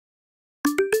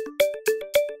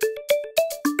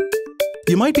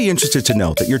You might be interested to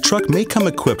know that your truck may come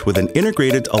equipped with an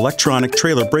integrated electronic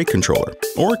trailer brake controller,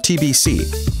 or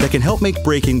TBC, that can help make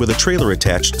braking with a trailer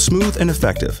attached smooth and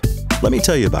effective. Let me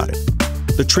tell you about it.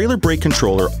 The trailer brake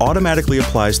controller automatically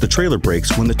applies the trailer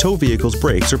brakes when the tow vehicle's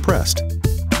brakes are pressed.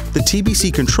 The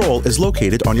TBC control is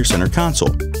located on your center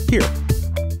console, here.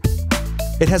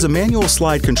 It has a manual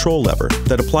slide control lever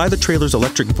that apply the trailer's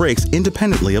electric brakes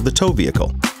independently of the tow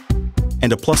vehicle,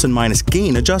 and a plus and minus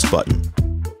gain adjust button.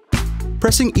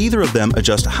 Pressing either of them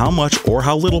adjusts how much or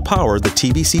how little power the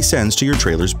TBC sends to your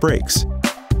trailer's brakes.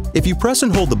 If you press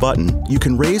and hold the button, you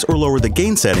can raise or lower the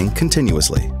gain setting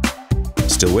continuously.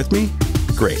 Still with me?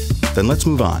 Great, then let's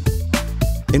move on.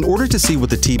 In order to see what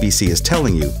the TBC is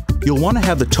telling you, you'll want to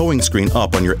have the towing screen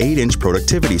up on your 8-inch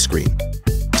productivity screen.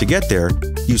 To get there,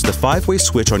 use the 5-way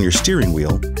switch on your steering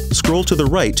wheel, scroll to the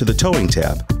right to the towing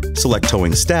tab, select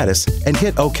towing status, and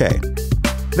hit OK.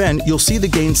 Then you'll see the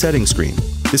gain setting screen.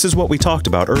 This is what we talked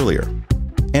about earlier.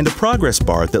 And a progress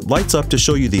bar that lights up to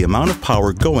show you the amount of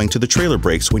power going to the trailer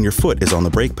brakes when your foot is on the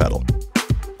brake pedal.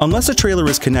 Unless a trailer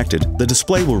is connected, the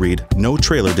display will read "No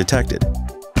trailer detected."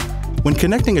 When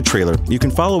connecting a trailer, you can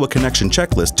follow a connection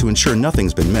checklist to ensure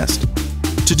nothing's been missed.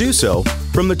 To do so,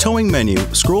 from the towing menu,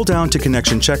 scroll down to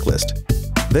Connection Checklist.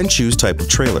 Then choose type of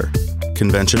trailer,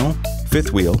 conventional,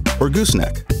 fifth wheel, or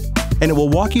gooseneck, and it will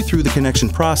walk you through the connection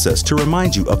process to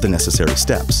remind you of the necessary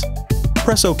steps.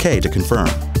 Press OK to confirm.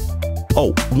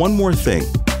 Oh, one more thing.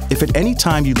 If at any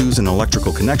time you lose an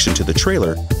electrical connection to the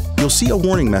trailer, you'll see a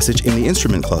warning message in the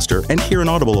instrument cluster and hear an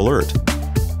audible alert.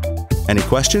 Any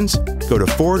questions? Go to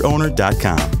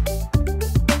FordOwner.com.